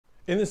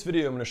In this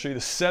video, I'm going to show you the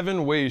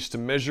 7 ways to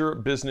measure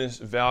business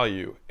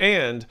value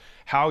and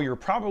how you're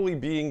probably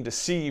being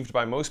deceived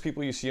by most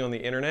people you see on the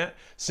internet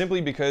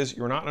simply because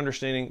you're not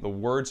understanding the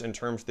words and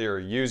terms they are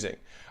using.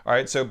 All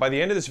right, so by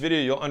the end of this video,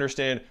 you'll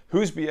understand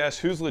who's BS,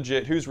 who's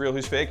legit, who's real,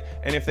 who's fake,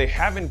 and if they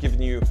haven't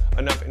given you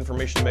enough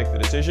information to make the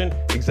decision,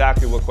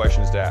 exactly what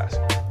questions to ask.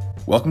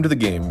 Welcome to the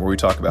game where we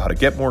talk about how to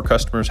get more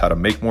customers, how to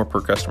make more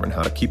per customer, and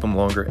how to keep them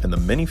longer, and the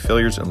many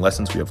failures and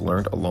lessons we have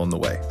learned along the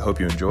way. I hope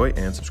you enjoy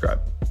and subscribe.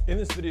 In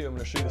this video, I'm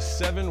going to show you the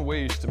 7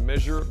 ways to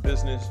measure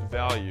business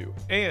value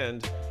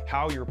and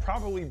how you're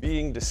probably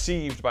being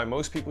deceived by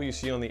most people you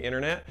see on the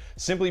internet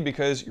simply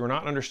because you're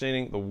not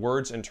understanding the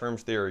words and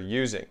terms they are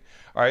using.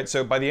 All right,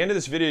 so by the end of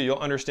this video, you'll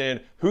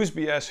understand who's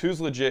BS, who's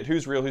legit,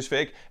 who's real, who's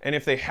fake, and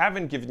if they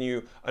haven't given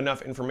you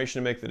enough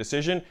information to make the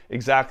decision,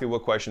 exactly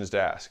what questions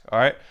to ask. All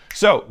right,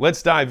 so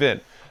let's dive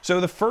in. So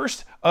the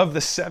first of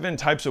the 7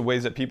 types of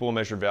ways that people will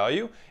measure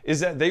value is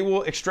that they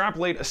will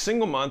extrapolate a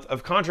single month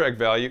of contract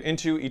value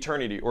into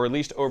eternity, or at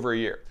least over a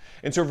year.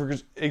 And so for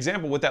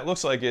example, what that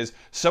looks like is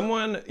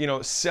someone,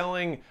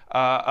 selling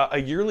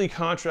a yearly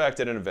contract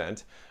at an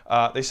event.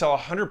 They sell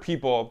 100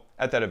 people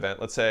at that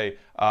event, let's say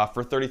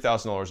for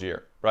 $30,000 a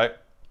year, right?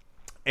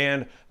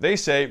 And they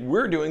say,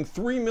 we're doing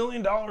 $3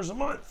 million a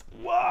month.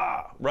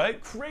 Wow,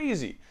 right?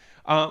 Crazy.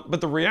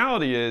 But the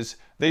reality is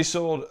they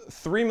sold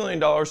 $3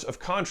 million of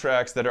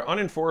contracts that are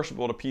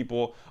unenforceable to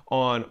people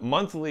on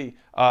monthly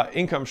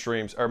income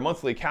streams or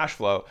monthly cash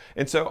flow.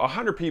 And so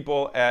 100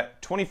 people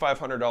at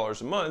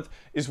 $2,500 a month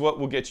is what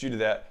will get you to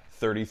that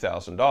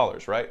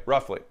 $30,000, right?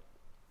 Roughly.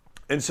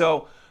 And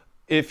so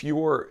what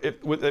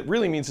it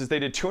really means is they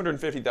did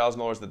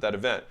 $250,000 at that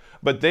event,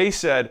 but they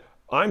said,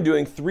 I'm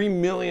doing $3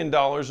 million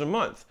a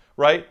month,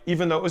 right?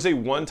 Even though it was a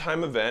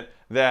one-time event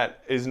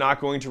that is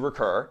not going to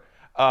recur.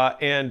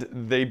 And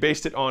they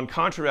based it on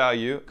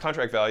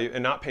contract value,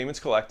 and not payments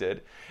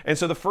collected. And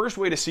so the first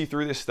way to see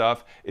through this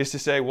stuff is to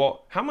say,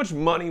 well, how much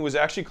money was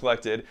actually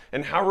collected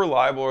and how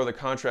reliable are the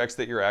contracts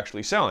that you're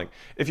actually selling?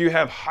 If you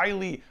have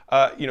highly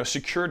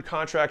secured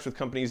contracts with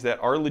companies that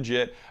are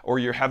legit, or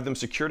you have them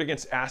secured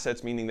against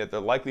assets, meaning that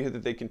the likelihood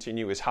that they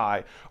continue is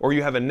high, or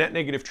you have a net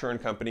negative churn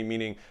company,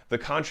 meaning the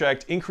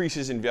contract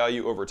increases in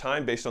value over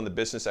time based on the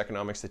business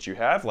economics that you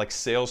have, like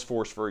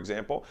Salesforce, for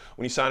example.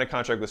 When you sign a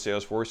contract with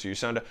Salesforce, you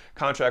sign a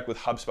contract with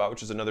HubSpot,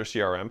 which is another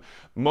CRM,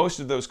 most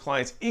of those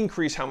clients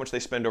increase how much they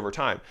spend over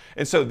time.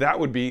 And so that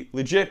would be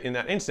legit in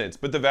that instance.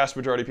 But the vast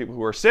majority of people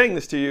who are saying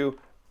this to you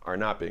are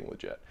not being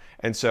legit.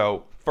 And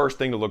so first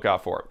thing to look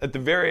out for. At the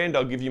very end,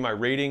 I'll give you my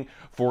rating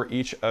for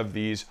each of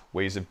these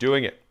ways of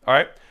doing it. All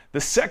right.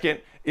 The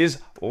second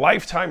is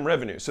lifetime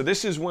revenue. So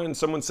this is when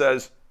someone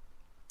says,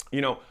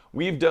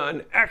 we've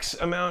done X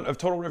amount of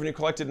total revenue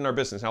collected in our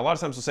business. Now, a lot of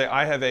times they'll say,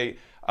 I have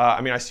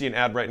I see an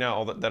ad right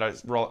now that I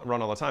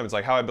run all the time. It's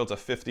like how I built a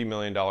 $50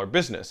 million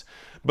business.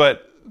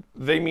 But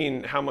they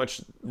mean how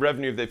much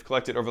revenue they've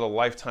collected over the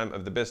lifetime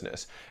of the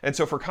business. And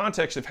so for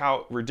context of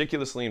how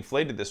ridiculously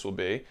inflated this will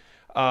be,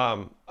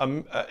 a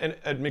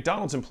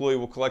McDonald's employee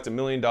will collect $1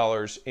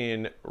 million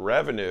in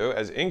revenue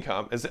as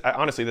income.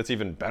 Honestly, that's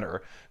even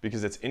better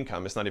because it's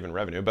income. It's not even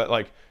revenue.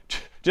 But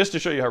just to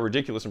show you how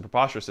ridiculous and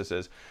preposterous this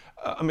is,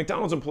 a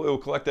McDonald's employee will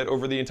collect that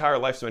over the entire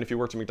lifespan if you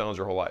worked at McDonald's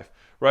your whole life,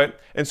 right?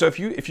 And so if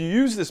you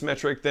use this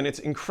metric, then it's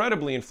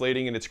incredibly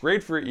inflating and it's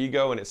great for your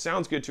ego and it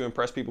sounds good to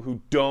impress people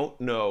who don't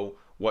know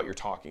what you're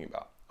talking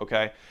about,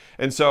 okay?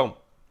 And so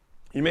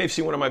you may have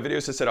seen one of my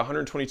videos that said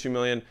 122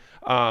 million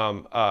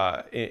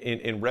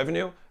in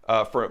revenue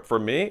for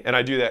me, and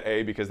I do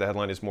that because the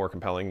headline is more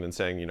compelling than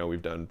saying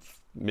we've done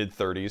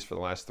mid-30s for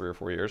the last 3 or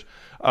 4 years.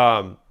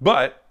 I'll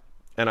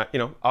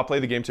play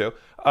the game too.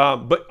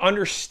 But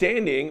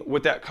understanding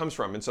what that comes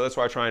from, and so that's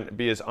why I try and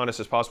be as honest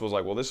as possible. Is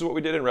like, well, this is what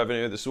we did in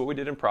revenue, this is what we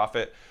did in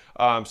profit,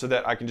 so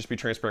that I can just be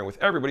transparent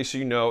with everybody, so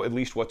you know at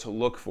least what to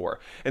look for.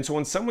 And so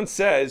when someone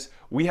says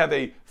we have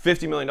a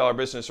 $50 million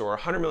business or a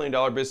 $100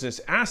 million business,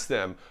 ask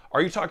them,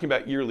 are you talking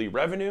about yearly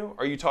revenue?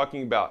 Are you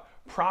talking about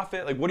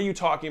profit? Like, what are you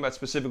talking about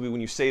specifically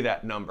when you say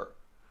that number?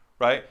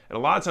 Right? And a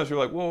lot of times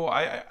people are like, well,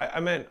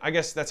 I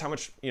guess that's how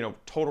much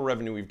total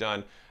revenue we've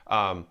done.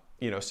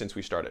 Since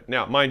we started.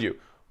 Now, mind you,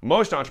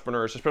 most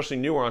entrepreneurs, especially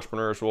newer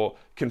entrepreneurs, will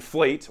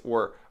conflate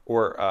or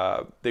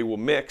they will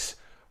mix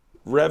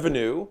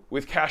revenue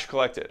with cash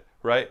collected,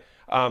 right?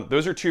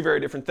 Those are 2 very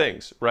different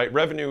things, right?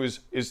 Revenue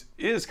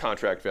is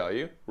contract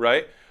value,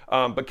 right?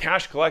 But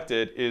cash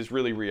collected is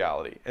really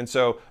reality. And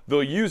so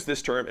they'll use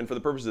this term, and for the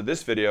purpose of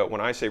this video,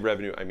 when I say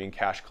revenue, I mean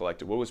cash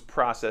collected, what was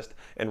processed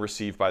and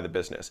received by the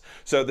business.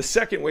 So the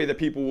second way that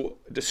people will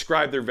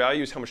describe their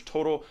value is how much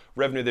total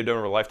revenue they've done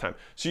over a lifetime.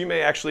 So you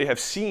may actually have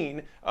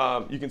seen,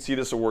 you can see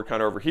this award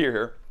kind of over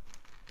here.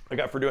 I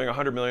got for doing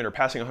 100 million or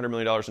passing $100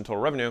 million in total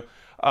revenue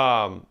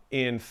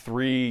in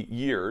 3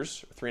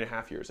 years,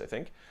 3.5 years, I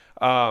think.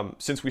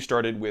 Since we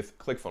started with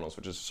ClickFunnels,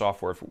 which is a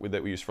software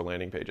that we use for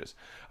landing pages.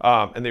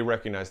 And they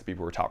recognize the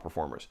people who are top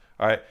performers.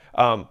 All right.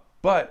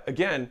 But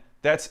again,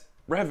 that's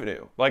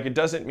revenue. It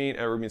doesn't mean,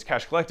 or it means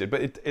cash collected,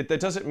 but that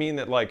doesn't mean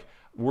that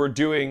we're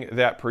doing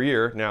that per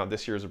year. Now,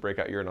 this year is a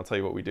breakout year, and I'll tell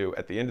you what we do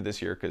at the end of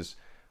this year because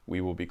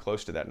we will be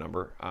close to that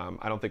number.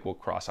 I don't think we'll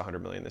cross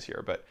 100 million this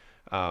year, but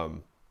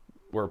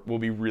we'll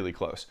be really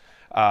close.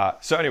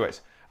 So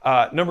anyways,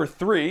 number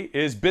 3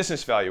 is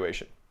business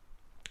valuation.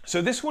 So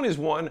this one is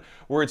one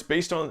where it's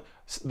based on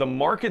the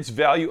market's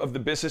value of the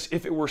business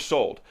if it were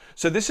sold.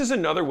 So this is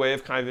another way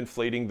of kind of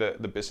inflating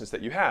the business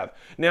that you have.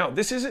 Now,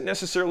 this isn't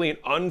necessarily an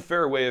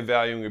unfair way of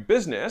valuing a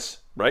business,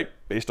 right?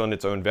 Based on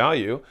its own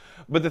value.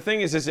 But the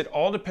thing is it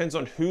all depends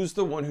on who's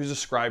the one who's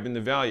ascribing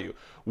the value.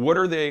 What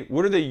are they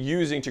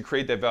using to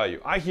create that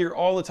value? I hear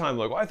all the time,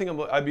 like, well, I think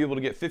I'd be able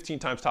to get 15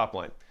 times top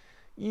line.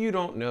 You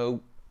don't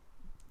know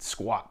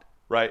squat,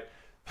 right?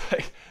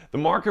 Like, the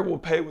market will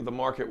pay what the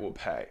market will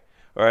pay.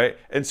 All right.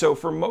 And so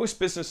for most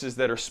businesses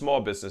that are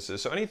small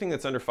businesses, so anything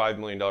that's under $5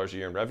 million a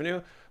year in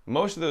revenue,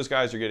 most of those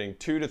guys are getting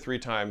 2 to 3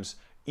 times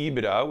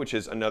EBITDA, which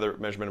is another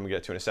measurement I'm going to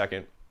get to in a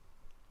second,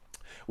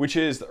 which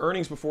is the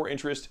earnings before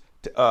interest,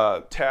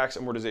 tax,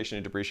 amortization,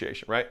 and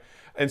depreciation, right?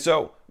 And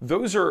so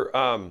those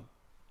are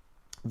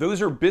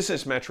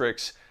business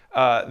metrics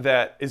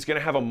that is going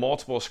to have a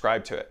multiple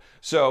ascribed to it.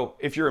 So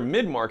if you're a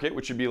mid-market,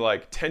 which would be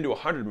like 10 to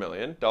 $100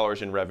 million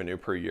in revenue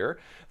per year,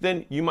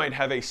 then you might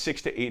have a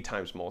 6 to 8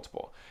 times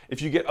multiple.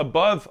 If you get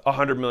above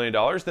 $100 million,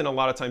 then a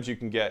lot of times you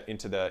can get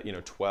into the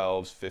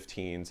 12s,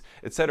 15s,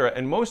 etc.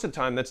 And most of the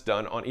time that's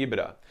done on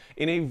EBITDA.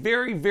 In a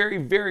very, very,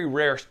 very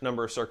rare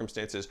number of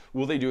circumstances,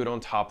 will they do it on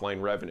top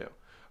line revenue?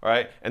 All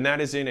right, and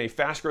that is in a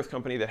fast growth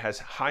company that has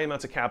high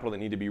amounts of capital that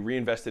need to be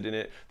reinvested in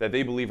it, that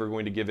they believe are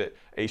going to give it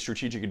a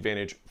strategic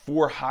advantage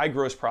for high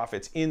gross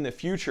profits in the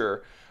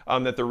future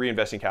that they're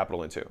reinvesting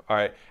capital into. All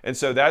right, and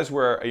so that is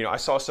where I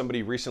saw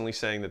somebody recently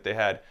saying that they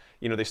had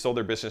they sold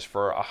their business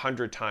for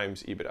 100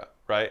 times EBITDA.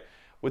 Right,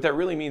 what that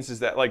really means is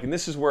that and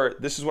this is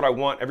what I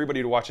want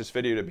everybody to watch this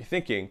video to be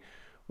thinking.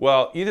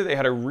 Well, either they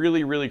had a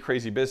really, really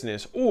crazy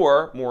business,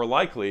 or more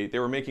likely they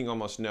were making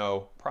almost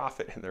no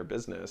profit in their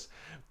business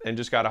and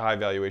just got a high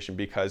valuation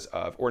because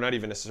of, or not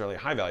even necessarily a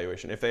high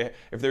valuation. If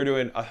they're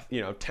doing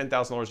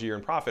 $10,000 a year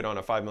in profit on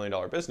a $5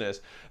 million business,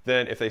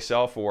 then if they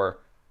sell for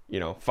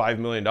 $5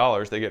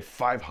 million, they get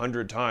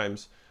 500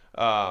 times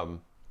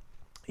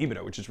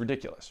EBITDA, which is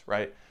ridiculous,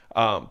 right?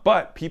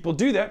 But people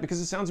do that because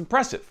it sounds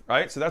impressive,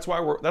 right? So that's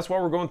why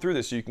we're going through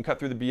this, so you can cut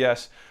through the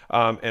BS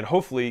and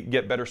hopefully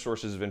get better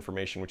sources of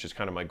information, which is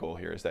kind of my goal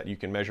here, is that you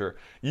can measure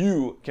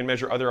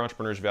other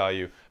entrepreneurs'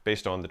 value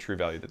based on the true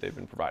value that they've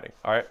been providing.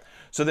 All right.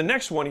 So the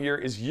next one here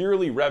is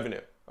yearly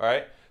revenue. All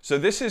right. So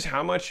this is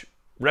how much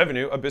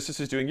revenue a business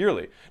is doing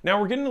yearly. Now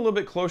we're getting a little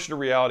bit closer to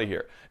reality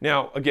here.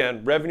 Now,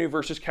 again, revenue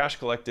versus cash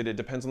collected, it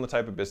depends on the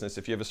type of business.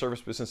 If you have a service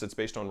business that's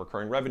based on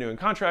recurring revenue and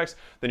contracts,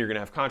 then you're going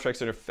to have contracts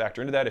that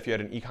factor into that. If you had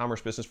an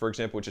e-commerce business, for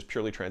example, which is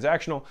purely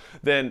transactional,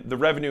 then the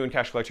revenue and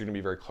cash collection are going to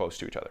be very close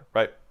to each other,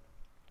 right?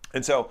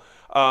 And so,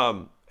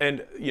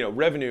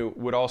 revenue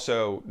would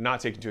also not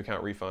take into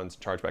account refunds,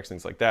 chargebacks,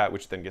 things like that,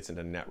 which then gets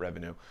into net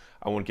revenue.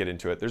 I won't get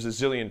into it. There's a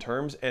zillion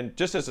terms. And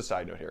just as a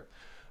side note here,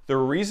 the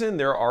reason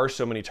there are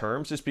so many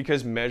terms is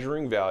because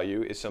measuring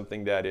value is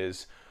something that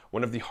is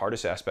one of the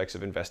hardest aspects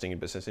of investing in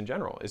business in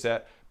general, is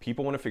that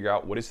people want to figure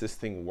out, what is this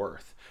thing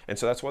worth? And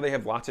so that's why they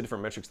have lots of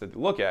different metrics that they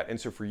look at. And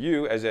so for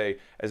you as a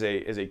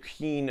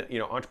keen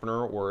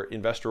entrepreneur or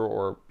investor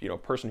or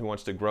person who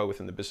wants to grow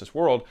within the business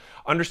world,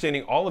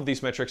 understanding all of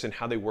these metrics and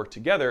how they work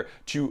together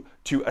to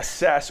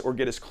assess or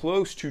get as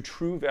close to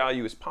true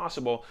value as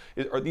possible,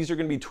 these are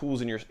going to be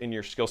tools in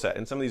your skill set.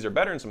 And some of these are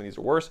better and some of these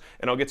are worse.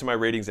 And I'll get to my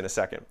ratings in a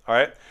second. All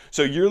right.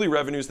 So yearly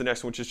revenue is the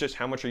next one, which is just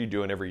how much are you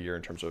doing every year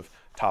in terms of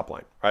top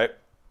line, right?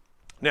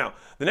 Now,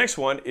 the next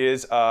one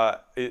is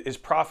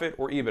profit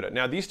or EBITDA.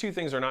 Now, these two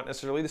things are not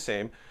necessarily the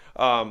same,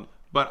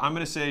 but I'm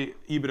going to say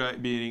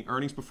EBITDA being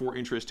earnings before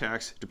interest,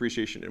 tax,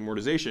 depreciation, and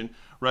amortization,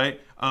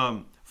 right?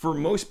 For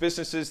most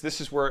businesses,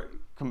 this is where,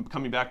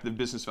 coming back to the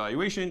business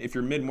valuation, if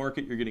you're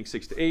mid-market, you're getting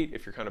 6 to 8.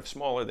 If you're kind of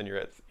smaller, then you're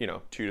at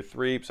 2 to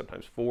 3,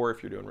 sometimes 4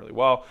 if you're doing really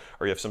well,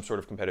 or you have some sort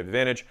of competitive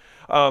advantage.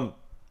 And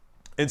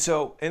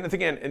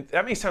again,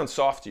 that may sound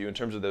soft to you in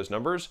terms of those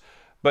numbers,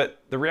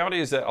 but the reality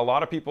is that a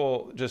lot of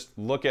people just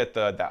look at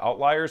the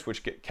outliers,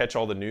 which catch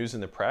all the news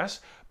in the press.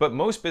 But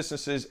most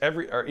businesses,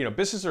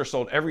 businesses are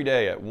sold every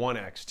day at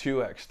 1x,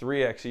 2x,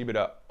 3x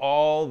EBITDA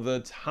all the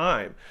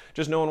time.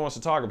 Just no one wants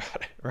to talk about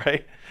it,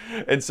 right?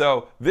 And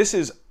so this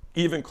is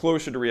even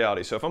closer to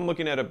reality. So if I'm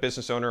looking at a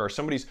business owner or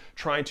somebody's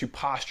trying to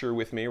posture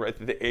with me, right,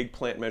 the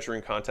eggplant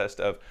measuring contest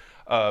of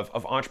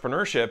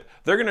entrepreneurship,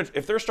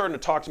 if they're starting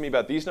to talk to me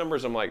about these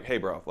numbers, I'm like, hey,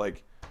 bro,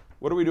 like,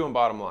 what are we doing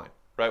bottom line?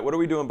 Right? What are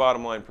we doing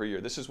bottom line per year?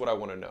 This is what I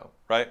want to know,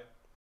 right?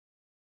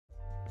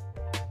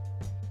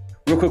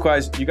 Real quick,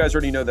 guys, you guys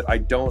already know that I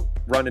don't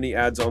run any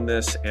ads on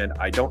this and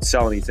I don't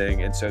sell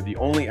anything. And so the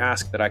only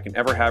ask that I can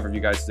ever have of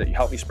you guys is that you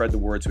help me spread the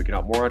word so we can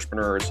help more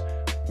entrepreneurs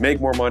make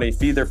more money,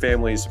 feed their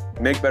families,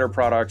 make better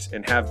products,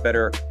 and have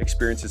better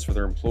experiences for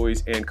their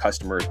employees and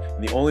customers.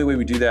 And the only way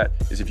we do that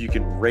is if you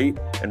can rate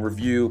and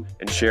review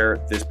and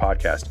share this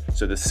podcast.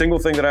 So the single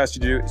thing that I ask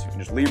you to do is you can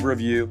just leave a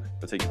review.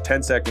 It'll take you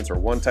 10 seconds or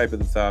one type of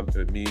the thumb. It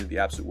would mean the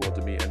absolute world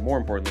to me. And more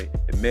importantly,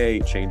 it may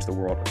change the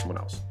world for someone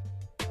else.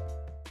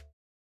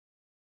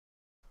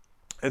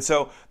 And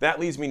so that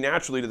leads me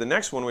naturally to the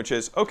next one, which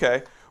is,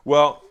 okay,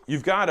 well,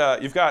 you've got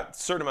a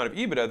certain amount of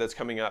EBITDA that's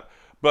coming up,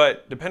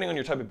 but depending on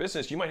your type of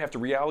business, you might have to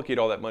reallocate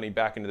all that money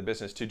back into the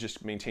business to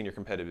just maintain your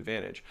competitive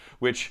advantage,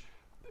 which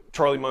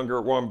Charlie Munger,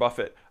 Warren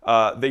Buffett,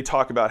 they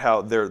talk about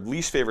how their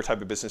least favorite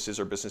type of businesses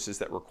are businesses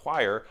that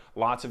require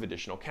lots of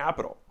additional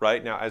capital,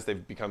 right? Now, as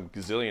they've become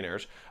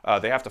gazillionaires,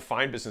 they have to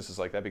find businesses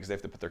like that because they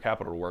have to put their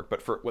capital to work.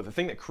 But the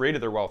thing that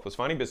created their wealth was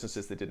finding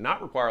businesses that did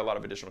not require a lot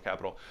of additional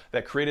capital,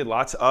 that created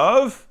lots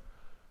of,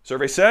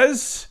 survey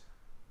says,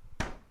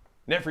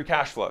 net free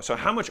cash flow. So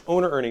how much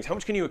owner earnings, how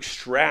much can you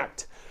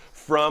extract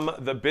from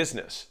the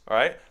business, all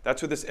right?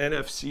 That's what this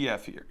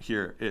NFCF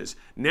here is,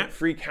 net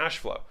free cash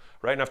flow,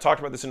 right? And I've talked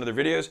about this in other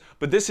videos,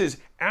 but this is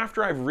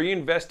after I've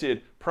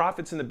reinvested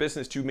profits in the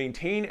business to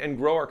maintain and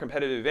grow our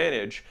competitive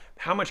advantage,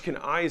 how much can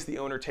I as the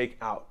owner take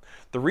out?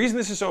 The reason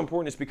this is so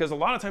important is because a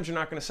lot of times you're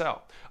not going to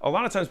sell. A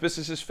lot of times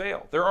businesses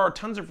fail. There are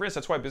tons of risks.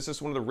 That's why business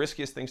is one of the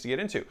riskiest things to get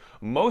into.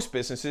 Most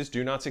businesses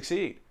do not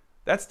succeed.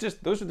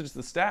 Those are just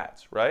the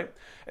stats, right?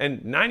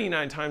 And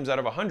 99 times out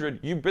of 100,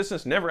 your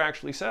business never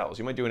actually sells.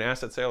 You might do an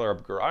asset sale or a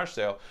garage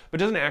sale,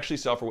 but it doesn't actually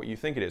sell for what you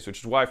think it is, which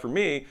is why for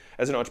me,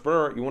 as an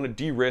entrepreneur, you want to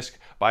de-risk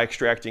by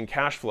extracting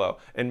cash flow.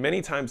 And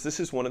many times this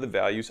is one of the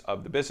values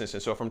of the business.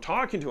 And so if I'm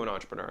talking to an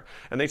entrepreneur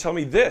and they tell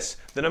me this,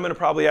 then I'm going to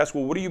probably ask,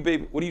 well, what are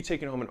you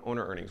taking home in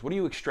owner earnings? What are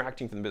you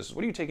extracting from the business?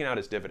 What are you taking out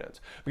as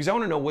dividends? Because I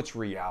want to know what's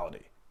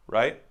reality,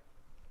 right?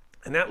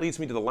 And that leads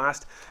me to the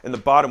last and the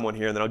bottom one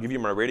here, and then I'll give you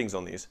my ratings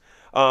on these,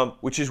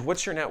 which is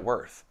what's your net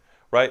worth,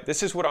 right?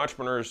 This is what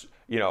entrepreneurs,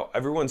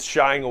 everyone's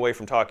shying away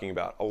from talking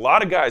about. A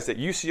lot of guys that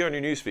you see on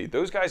your newsfeed,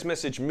 those guys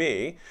message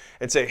me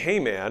and say, hey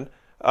man,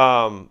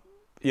 I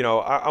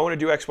want to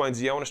do X, Y, and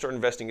Z, I want to start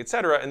investing, et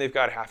cetera, and they've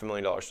got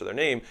 $500,000 to their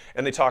name,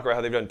 and they talk about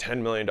how they've done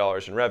 $10 million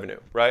in revenue,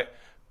 right?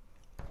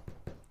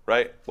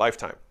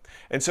 Lifetime.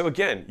 And so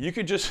again,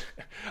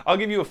 I'll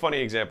give you a funny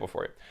example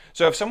for you.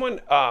 So if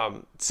someone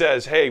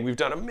says, hey, we've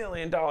done $1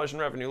 million in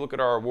revenue, look at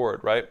our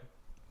award, right?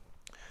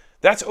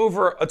 That's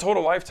over a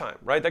total lifetime,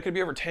 right? That could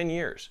be over 10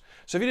 years.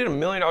 So if you did $1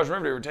 million in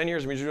revenue over 10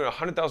 years, it means you're doing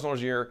 $100,000 a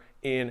year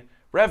in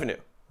revenue,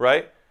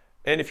 right?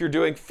 And if you're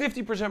doing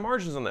 50%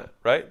 margins on that,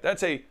 right?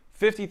 That's a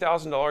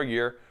 $50,000 a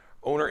year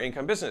owner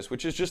income business,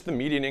 which is just the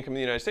median income in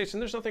the United States,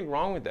 and there's nothing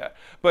wrong with that.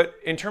 But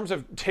in terms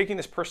of taking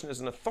this person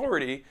as an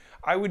authority,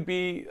 I would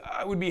be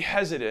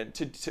hesitant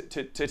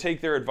to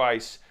take their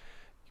advice,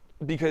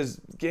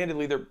 because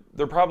candidly,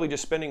 they're probably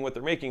just spending what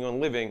they're making on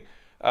living,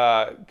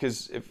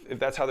 because if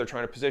that's how they're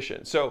trying to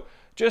position. So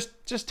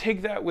just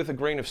take that with a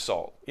grain of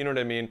salt. You know what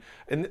I mean?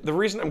 And the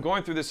reason I'm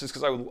going through this is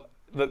because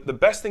the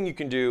best thing you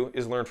can do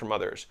is learn from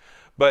others,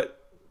 but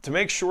to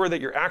make sure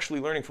that you're actually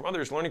learning from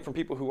others, learning from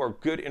people who are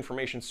good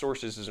information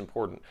sources is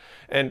important.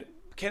 And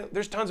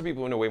there's tons of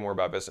people who know way more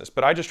about business,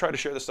 but I just try to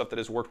share the stuff that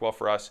has worked well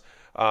for us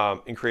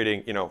in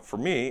creating, for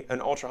me,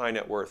 an ultra high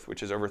net worth,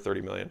 which is over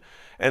 30 million.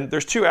 And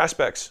there's two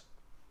aspects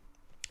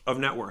of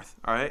net worth,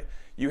 all right?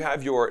 You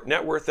have your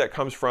net worth that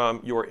comes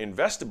from your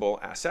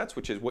investable assets,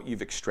 which is what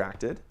you've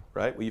extracted,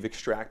 right? What you've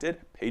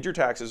extracted, paid your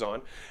taxes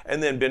on,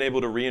 and then been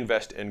able to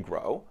reinvest and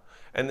grow.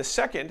 And the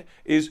second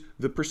is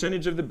the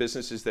percentage of the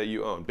businesses that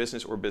you own,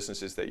 business or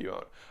businesses that you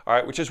own. All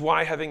right, which is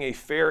why having a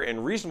fair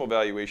and reasonable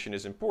valuation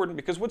is important,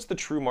 because what's the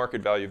true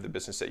market value of the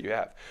business that you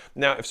have?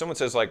 Now, if someone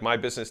says like my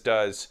business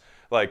does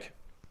like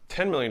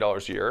 $10 million a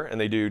year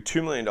and they do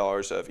 $2 million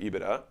of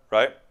EBITDA,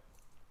 right?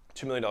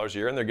 $2 million a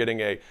year, and they're getting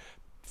a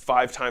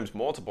 5 times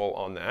multiple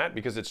on that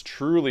because it's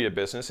truly a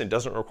business and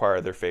doesn't require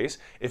their face.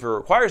 If it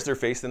requires their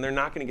face, then they're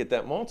not going to get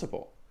that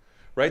multiple.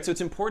 Right? So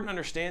it's important to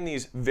understand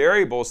these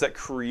variables that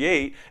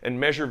create and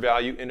measure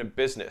value in a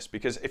business,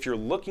 because if you're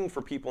looking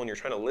for people and you're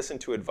trying to listen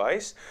to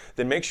advice,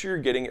 then make sure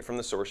you're getting it from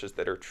the sources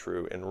that are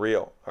true and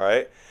real. All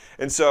right?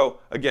 And so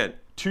again,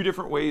 2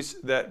 different ways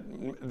that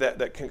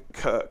can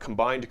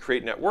combine to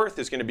create net worth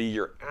is going to be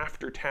your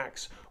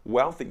after-tax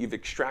wealth that you've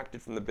extracted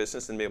from the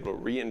business and be able to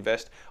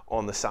reinvest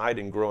on the side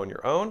and grow on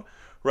your own,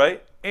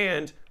 right?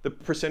 And the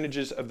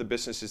percentages of the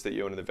businesses that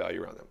you own and the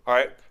value around them. All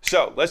right,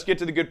 so let's get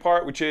to the good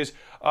part, which is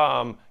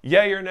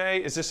yay or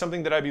nay. Is this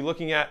something that I'd be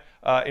looking at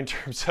in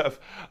terms of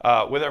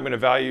whether I'm going to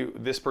value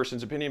this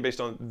person's opinion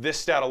based on this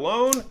stat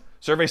alone?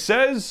 Survey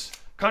says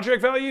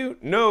contract value,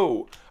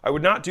 no, I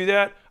would not do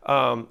that.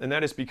 And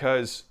that is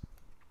because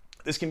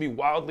this can be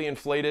wildly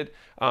inflated,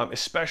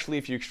 especially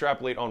if you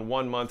extrapolate on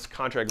 1 month's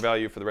contract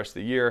value for the rest of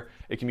the year.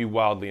 It can be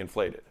wildly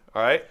inflated.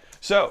 All right,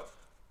 so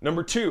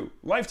number 2,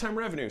 lifetime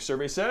revenue.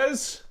 Survey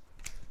says,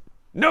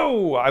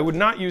 no, I would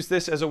not use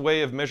this as a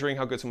way of measuring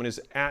how good someone is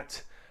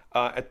at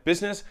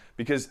business,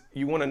 because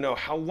you want to know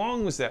how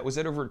long was that? Was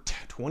that over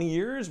 20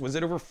 years? Was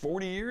it over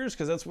 40 years?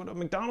 Because that's what a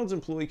McDonald's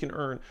employee can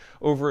earn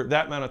over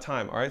that amount of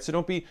time. All right, so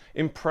don't be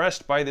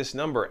impressed by this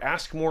number.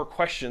 Ask more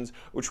questions,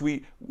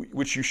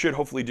 which you should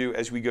hopefully do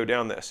as we go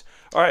down this.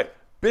 All right,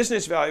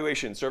 business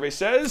valuation. Survey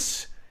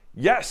says,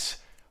 yes.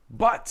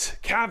 But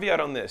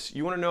caveat on this,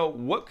 you want to know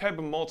what type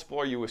of multiple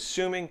are you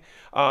assuming,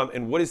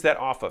 and what is that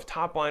off of,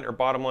 top line or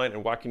bottom line,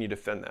 and why can you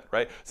defend that,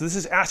 right? So this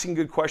is asking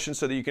good questions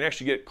so that you can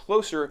actually get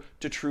closer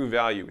to true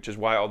value, which is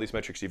why all these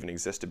metrics even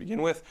exist to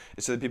begin with,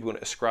 is so that people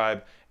can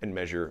ascribe and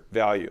measure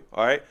value,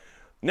 all right?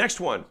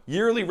 Next one,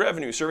 yearly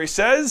revenue. Survey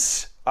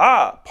says,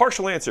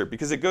 partial answer,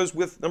 because it goes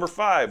with number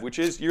 5, which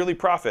is yearly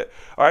profit,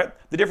 all right?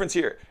 The difference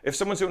here, if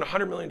someone's doing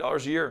 $100 million a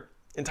year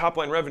in top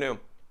line revenue,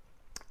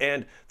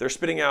 and they're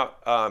spitting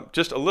out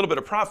just a little bit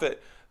of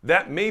profit,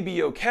 that may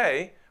be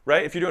okay,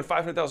 right? If you're doing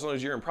 $500,000 a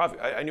year in profit,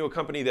 I knew a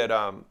company that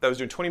was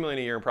doing $20 million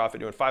a year in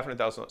profit, doing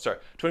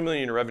 $20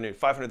 million in revenue,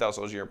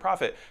 $500,000 a year in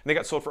profit, and they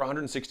got sold for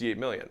 $168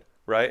 million,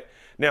 right?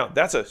 Now,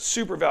 that's a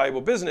super valuable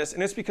business,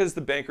 and it's because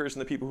the bankers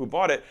and the people who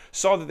bought it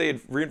saw that they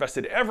had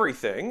reinvested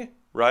everything,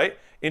 right,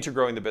 into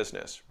growing the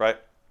business, right?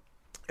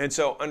 And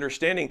so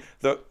understanding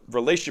the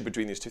relationship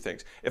between these two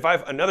things. If I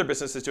have another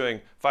business that's doing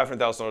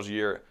 $500,000 a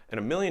year and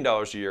 $1 million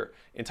a year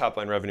in top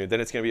line revenue, then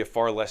it's going to be a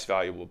far less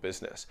valuable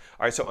business.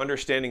 All right, so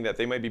understanding that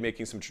they might be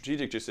making some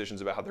strategic decisions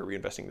about how they're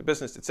reinvesting the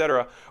business, et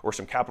cetera, or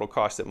some capital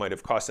costs that might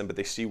have cost them, but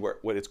they see what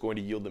it's going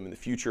to yield them in the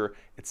future,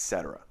 et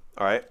cetera.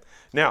 All right,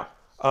 now,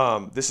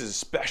 this is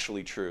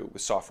especially true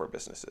with software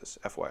businesses,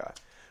 FYI,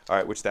 all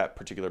right, which that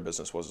particular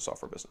business was a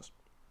software business.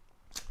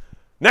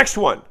 Next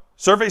one,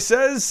 survey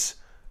says,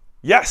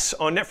 yes,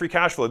 on net free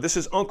cash flow. This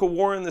is Uncle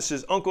Warren, this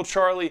is Uncle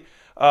Charlie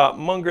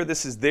Munger.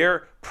 This is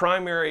their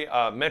primary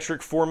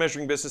metric for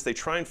measuring business. They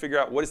try and figure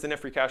out what is the net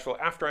free cash flow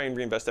after I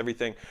reinvest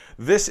everything.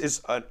 This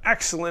is an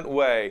excellent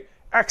way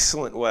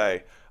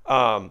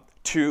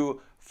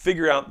to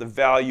figure out the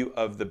value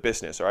of the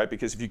business, all right?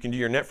 Because if you can do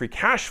your net free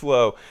cash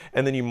flow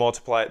and then you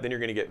multiply it, then you're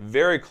gonna get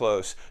very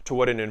close to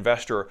what an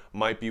investor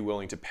might be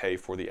willing to pay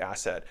for the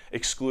asset,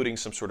 excluding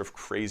some sort of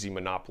crazy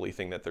monopoly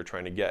thing that they're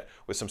trying to get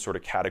with some sort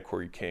of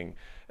category king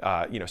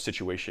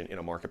situation in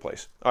a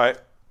marketplace, all right?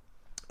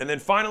 And then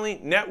finally,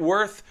 net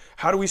worth.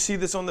 How do we see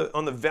this on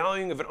the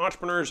valuing of an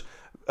entrepreneur's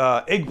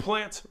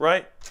eggplant,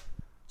 right?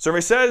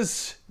 Survey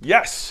says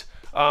yes.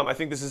 I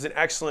think this is an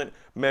excellent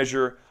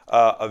measure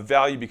of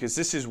value because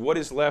this is what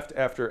is left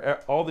after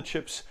all the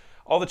chips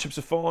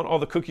have fallen, all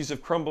the cookies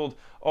have crumbled,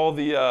 all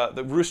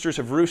the roosters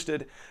have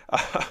roosted.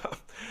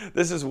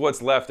 This is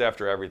what's left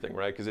after everything,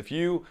 right? Because if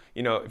you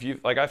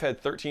like, I've had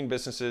 13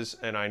 businesses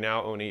and I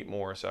now own 8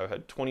 more, so I've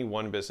had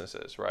 21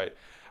 businesses, right?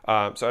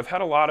 So I've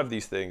had a lot of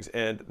these things,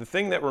 and the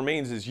thing that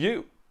remains is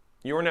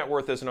your net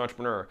worth as an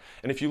entrepreneur.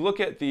 And if you look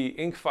at the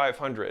Inc.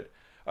 500,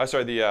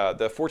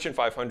 the Fortune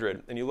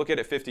 500, and you look at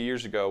it 50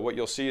 years ago, what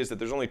you'll see is that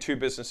there's only 2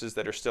 businesses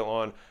that are still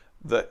on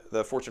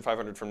the Fortune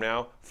 500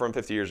 from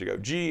 50 years ago,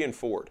 GE and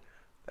Ford.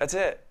 That's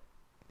it,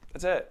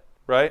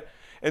 right?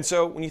 And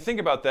so when you think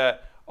about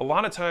that, a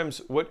lot of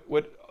times what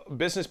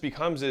business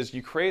becomes is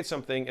you create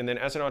something, and then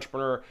as an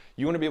entrepreneur,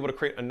 you want to be able to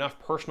create enough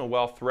personal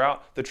wealth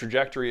throughout the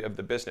trajectory of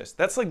the business.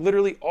 That's like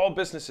literally all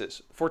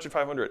businesses, Fortune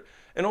 500,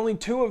 and only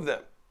 2 of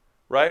them,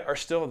 right, are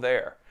still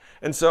there.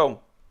 And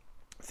so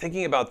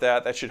thinking about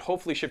that should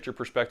hopefully shift your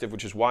perspective,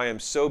 which is why I'm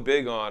so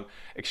big on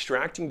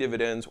extracting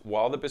dividends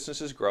while the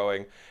business is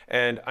growing.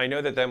 And I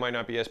know that might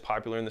not be as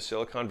popular in the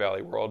Silicon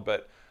Valley world,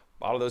 but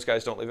a lot of those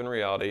guys don't live in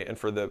reality. And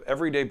for the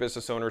everyday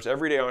business owners,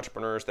 everyday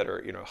entrepreneurs that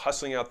are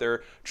hustling out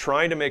there,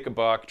 trying to make a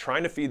buck,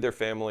 trying to feed their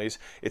families,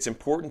 it's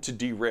important to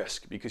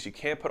de-risk because you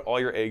can't put all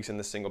your eggs in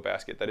the single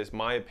basket. That is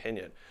my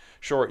opinion.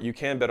 Sure, you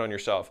can bet on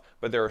yourself,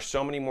 but there are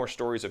so many more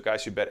stories of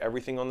guys who bet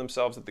everything on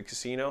themselves at the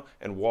casino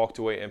and walked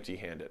away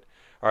empty-handed.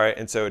 All right,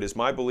 and so it is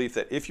my belief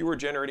that if you were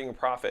generating a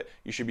profit,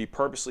 you should be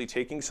purposely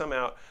taking some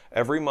out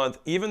every month,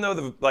 even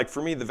though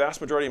for me, the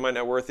vast majority of my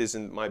net worth is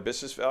in my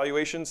business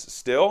valuations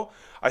still.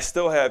 I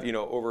still have,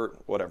 over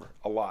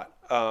a lot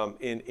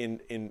in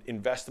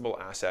investable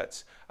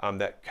assets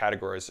that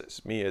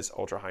categorizes me as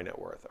ultra high net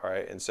worth. All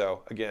right, and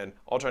so again,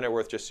 ultra net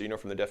worth, just so you know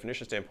from the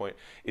definition standpoint,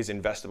 is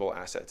investable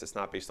assets. It's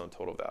not based on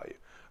total value.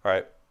 All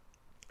right.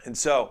 And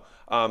so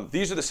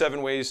these are the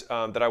 7 ways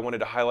that I wanted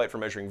to highlight for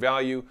measuring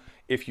value.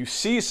 If you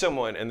see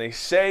someone and they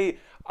say,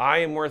 I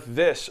am worth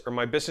this, or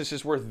my business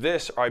is worth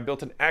this, or I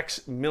built an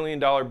X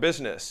million-dollar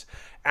business,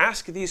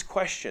 ask these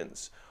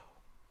questions.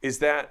 Is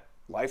that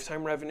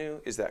lifetime revenue?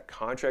 Is that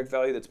contract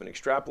value that's been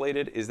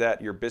extrapolated? Is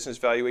that your business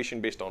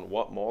valuation based on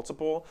what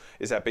multiple?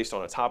 Is that based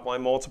on a top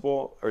line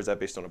multiple, or is that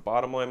based on a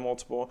bottom line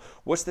multiple?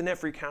 What's the net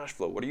free cash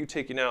flow? What are you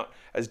taking out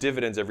as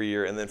dividends every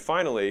year? And then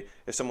finally,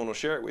 if someone will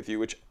share it with you,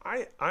 which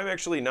I'm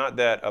actually not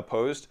that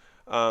opposed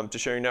to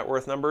sharing net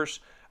worth numbers.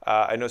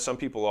 I know some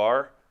people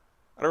are.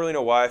 I don't really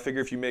know why. I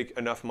figure if you make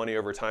enough money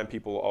over time,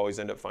 people will always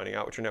end up finding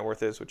out what your net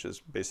worth is, which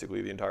is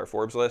basically the entire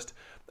Forbes list.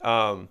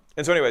 And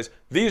so anyways,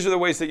 these are the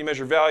ways that you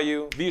measure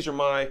value. These are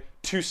my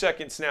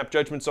 2-second snap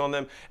judgments on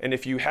them. And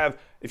if you have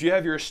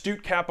your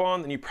astute cap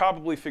on, then you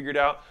probably figured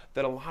out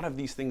that a lot of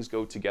these things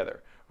go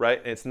together, right?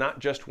 And it's not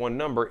just one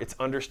number, it's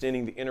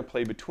understanding the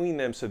interplay between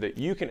them so that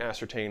you can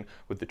ascertain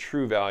what the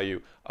true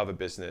value of a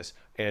business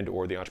and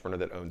or the entrepreneur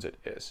that owns it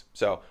is.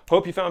 So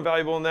hope you found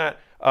valuable in that.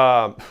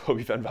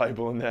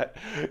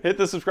 Hit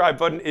the subscribe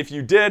button if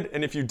you did,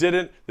 and if you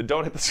didn't, then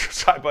don't hit the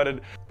subscribe button,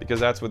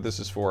 because that's what this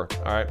is for.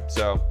 All right,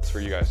 so it's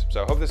for you guys.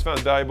 So hope this found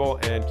valuable,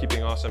 and keep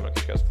being awesome. I'll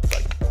catch you guys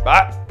next time.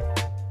 Bye.